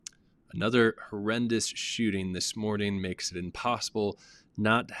Another horrendous shooting this morning makes it impossible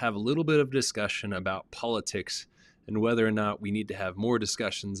not to have a little bit of discussion about politics and whether or not we need to have more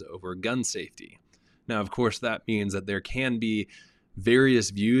discussions over gun safety. Now, of course, that means that there can be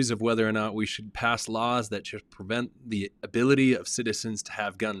various views of whether or not we should pass laws that should prevent the ability of citizens to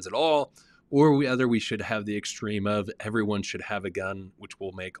have guns at all, or whether we should have the extreme of everyone should have a gun, which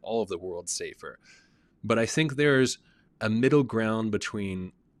will make all of the world safer. But I think there's a middle ground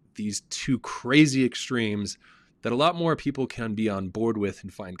between these two crazy extremes that a lot more people can be on board with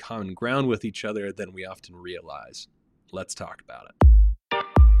and find common ground with each other than we often realize. Let's talk about it.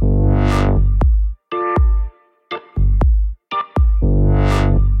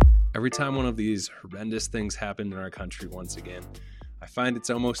 Every time one of these horrendous things happen in our country once again, I find it's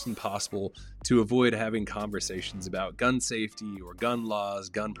almost impossible to avoid having conversations about gun safety or gun laws,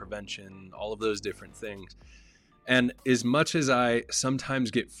 gun prevention, all of those different things. And as much as I sometimes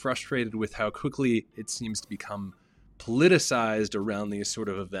get frustrated with how quickly it seems to become politicized around these sort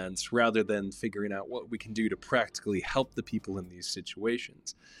of events, rather than figuring out what we can do to practically help the people in these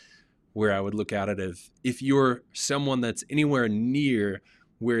situations, where I would look at it as if you're someone that's anywhere near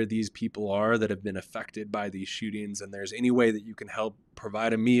where these people are that have been affected by these shootings, and there's any way that you can help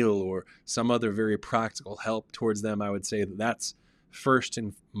provide a meal or some other very practical help towards them, I would say that that's first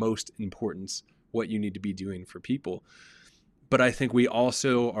and most importance what you need to be doing for people. But I think we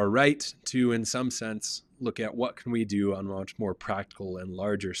also are right to, in some sense, look at what can we do on a much more practical and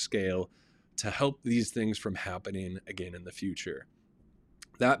larger scale to help these things from happening again in the future.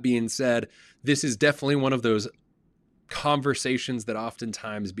 That being said, this is definitely one of those conversations that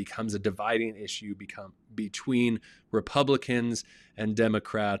oftentimes becomes a dividing issue between Republicans and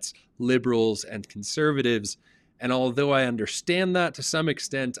Democrats, liberals and conservatives. And although I understand that to some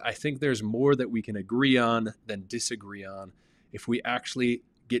extent, I think there's more that we can agree on than disagree on if we actually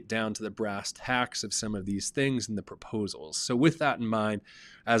get down to the brass tacks of some of these things and the proposals. So with that in mind,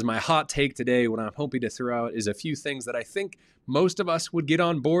 as my hot take today, what I'm hoping to throw out is a few things that I think most of us would get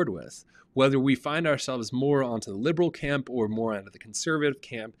on board with. Whether we find ourselves more onto the liberal camp or more onto the conservative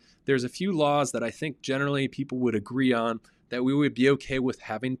camp, there's a few laws that I think generally people would agree on that we would be okay with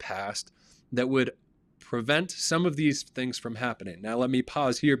having passed that would prevent some of these things from happening. Now, let me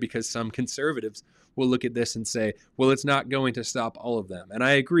pause here because some conservatives will look at this and say, well, it's not going to stop all of them. And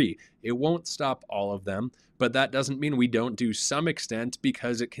I agree, it won't stop all of them, but that doesn't mean we don't do some extent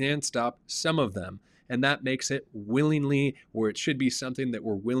because it can stop some of them. And that makes it willingly, or it should be something that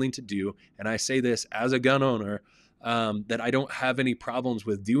we're willing to do. And I say this as a gun owner, that I don't have any problems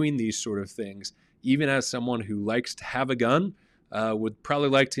with doing these sort of things, even as someone who likes to have a gun. Would probably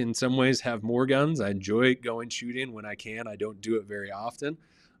like to, in some ways, have more guns. I enjoy going shooting when I can. I don't do it very often,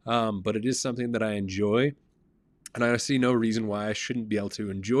 but it is something that I enjoy, and I see no reason why I shouldn't be able to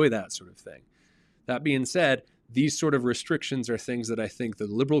enjoy that sort of thing. That being said, these sort of restrictions are things that I think the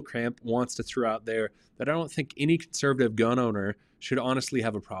liberal camp wants to throw out there that I don't think any conservative gun owner should honestly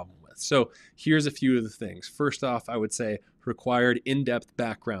have a problem with. So here's a few of the things. First off, I would say required in-depth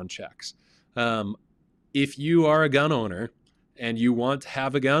background checks. If you are a gun owner, and you want to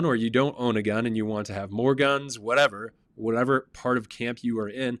have a gun, or you don't own a gun and you want to have more guns, whatever part of camp you are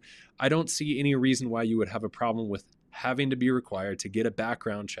in, I don't see any reason why you would have a problem with having to be required to get a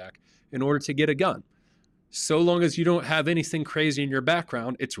background check in order to get a gun. So long as you don't have anything crazy in your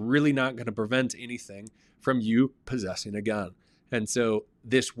background, it's really not going to prevent anything from you possessing a gun. And so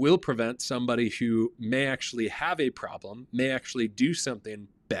this will prevent somebody who may actually have a problem, may actually do something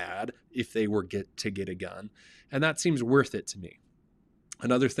bad if they were to get a gun. And that seems worth it to me.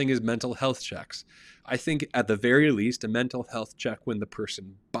 Another thing is mental health checks. I think at the very least, a mental health check when the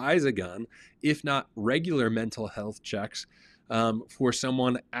person buys a gun, if not regular mental health checks for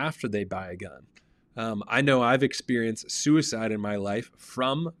someone after they buy a gun. I know I've experienced suicide in my life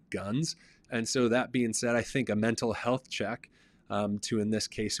from guns. And so that being said, I think a mental health check in this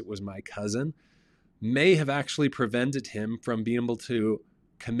case, it was my cousin, may have actually prevented him from being able to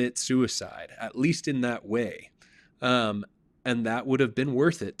commit suicide, at least in that way. And that would have been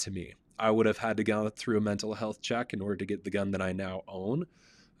worth it to me. I would have had to go through a mental health check in order to get the gun that I now own.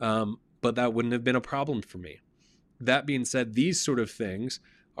 But that wouldn't have been a problem for me. That being said, these sort of things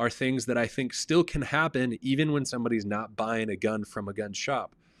are things that I think still can happen even when somebody's not buying a gun from a gun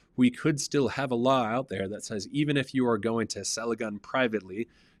shop. We could still have a law out there that says even if you are going to sell a gun privately,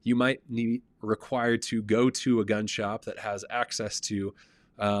 you might be required to go to a gun shop that has access to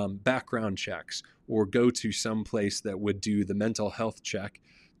background checks, or go to some place that would do the mental health check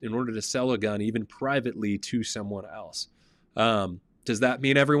in order to sell a gun even privately to someone else. Does that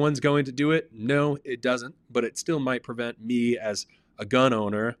mean everyone's going to do it? No, it doesn't, but it still might prevent me as a gun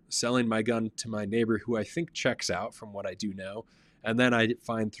owner selling my gun to my neighbor who I think checks out from what I do know, and then I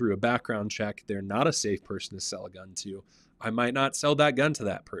find through a background check they're not a safe person to sell a gun to, I might not sell that gun to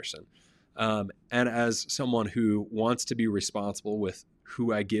that person. And as someone who wants to be responsible with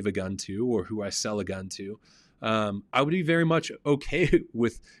who I give a gun to or who I sell a gun to, I would be very much okay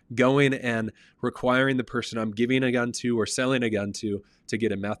with going and requiring the person I'm giving a gun to or selling a gun to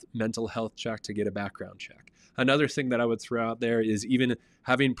get a mental health check, to get a background check. Another thing that I would throw out there is even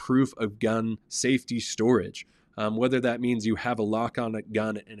having proof of gun safety storage, whether that means you have a lock on a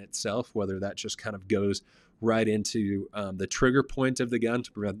gun in itself, whether that just kind of goes right into the trigger point of the gun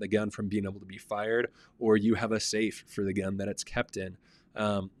to prevent the gun from being able to be fired, or you have a safe for the gun that it's kept in.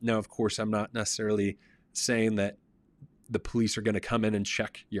 Now, of course, I'm not necessarily saying that the police are going to come in and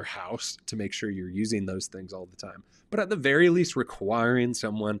check your house to make sure you're using those things all the time. But at the very least, requiring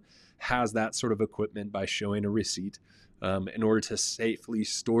someone has that sort of equipment by showing a receipt in order to safely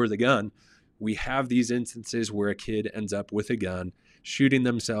store the gun. We have these instances where a kid ends up with a gun, shooting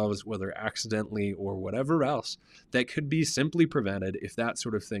themselves, whether accidentally or whatever else, that could be simply prevented if that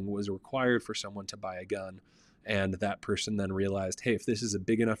sort of thing was required for someone to buy a gun. And that person then realized, hey, if this is a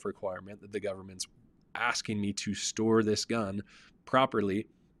big enough requirement that the government's asking me to store this gun properly,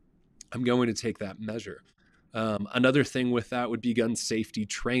 I'm going to take that measure. Another thing with that would be gun safety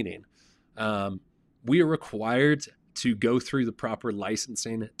training. We are required to go through the proper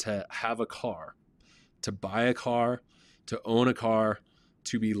licensing to have a car, to buy a car, to own a car,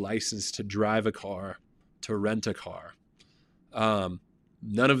 to be licensed to drive a car, to rent a car.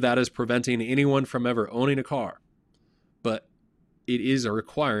 None of that is preventing anyone from ever owning a car, but it is a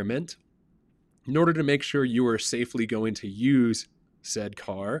requirement in order to make sure you are safely going to use said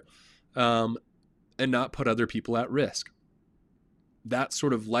car and not put other people at risk. That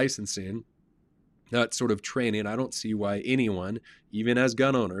sort of licensing, that sort of training, I don't see why anyone, even as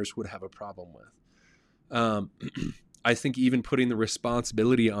gun owners, would have a problem with. I think even putting the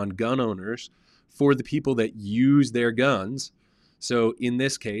responsibility on gun owners for the people that use their guns. So in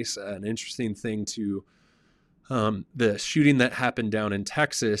this case, an interesting thing to the shooting that happened down in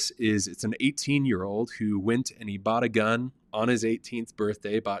Texas is it's an 18-year-old who went and he bought a gun on his 18th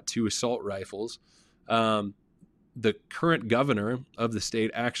birthday, bought 2 assault rifles. The current governor of the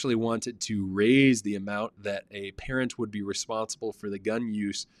state actually wanted to raise the amount that a parent would be responsible for the gun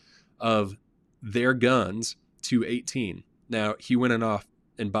use of their guns to 18. Now, he went off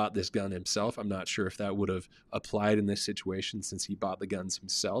and bought this gun himself. I'm not sure if that would have applied in this situation since he bought the guns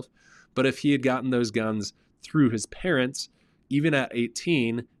himself. But if he had gotten those guns through his parents, even at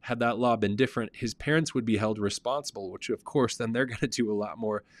 18, had that law been different, his parents would be held responsible, which of course then they're going to do a lot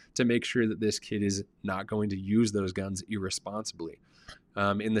more to make sure that this kid is not going to use those guns irresponsibly.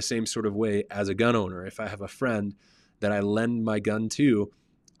 In the same sort of way as a gun owner, if I have a friend that I lend my gun to,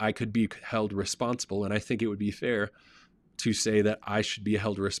 I could be held responsible, and I think it would be fair to say that I should be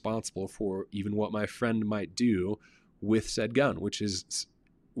held responsible for even what my friend might do with said gun, which is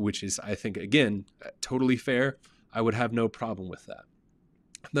I think, again, totally fair. I would have no problem with that.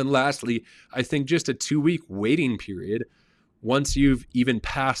 Then lastly, I think just a 2-week waiting period, once you've even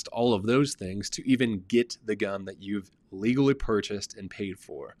passed all of those things, to even get the gun that you've legally purchased and paid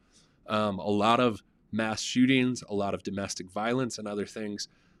for. A lot of mass shootings, a lot of domestic violence and other things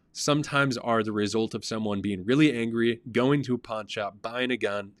sometimes are the result of someone being really angry, going to a pawn shop, buying a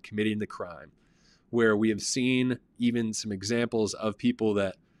gun, committing the crime, where we have seen even some examples of people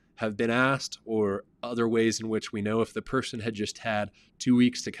that have been asked, or other ways in which we know if the person had just had 2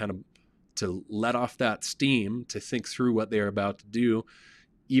 weeks to kind of to let off that steam, to think through what they're about to do,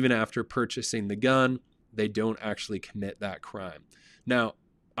 even after purchasing the gun, they don't actually commit that crime. Now,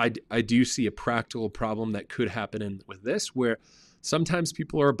 I do see a practical problem that could happen with this, where sometimes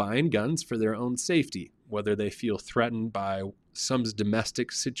people are buying guns for their own safety, whether they feel threatened by some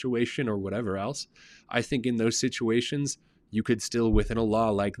domestic situation or whatever else. I think in those situations, you could still, within a law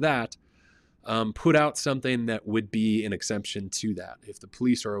like that, put out something that would be an exemption to that. If the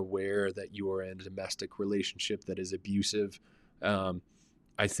police are aware that you are in a domestic relationship that is abusive,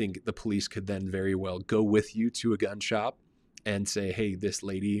 I think the police could then very well go with you to a gun shop and say, hey, this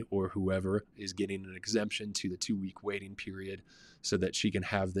lady or whoever is getting an exemption to the 2-week waiting period so that she can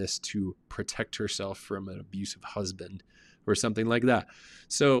have this to protect herself from an abusive husband or something like that.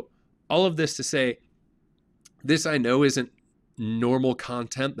 So all of this to say, this I know isn't normal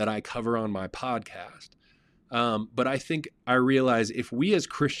content that I cover on my podcast. But I think I realize if we as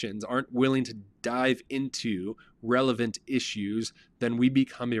Christians aren't willing to dive into relevant issues, then we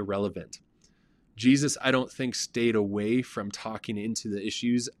become irrelevant. Jesus, I don't think, stayed away from talking into the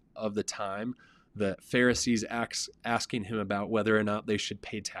issues of the time. the Pharisees asking him about whether or not they should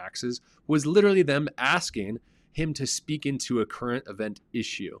pay taxes was literally them asking him to speak into a current event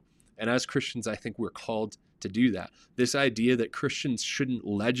issue. And as Christians, I think we're called to do that. This idea that Christians shouldn't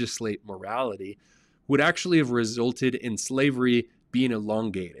legislate morality would actually have resulted in slavery being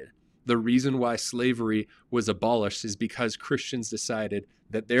elongated. The reason why slavery was abolished is because Christians decided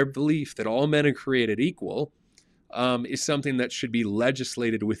that their belief that all men are created equal is something that should be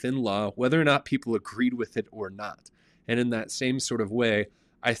legislated within law, whether or not people agreed with it or not. And in that same sort of way,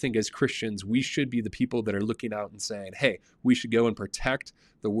 I think as Christians, we should be the people that are looking out and saying, hey, we should go and protect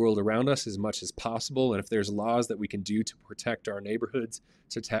the world around us as much as possible. And if there's laws that we can do to protect our neighborhoods,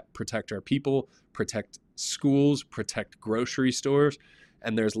 to protect our people, protect schools, protect grocery stores,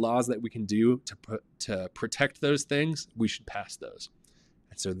 and there's laws that we can do to protect those things, we should pass those.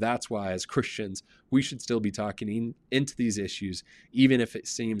 And so that's why as Christians, we should still be talking into these issues, even if it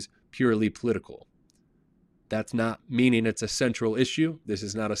seems purely political. That's not meaning it's a central issue. This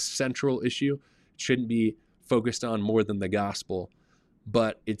is not a central issue. It shouldn't be focused on more than the gospel,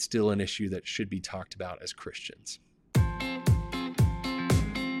 but it's still an issue that should be talked about as Christians.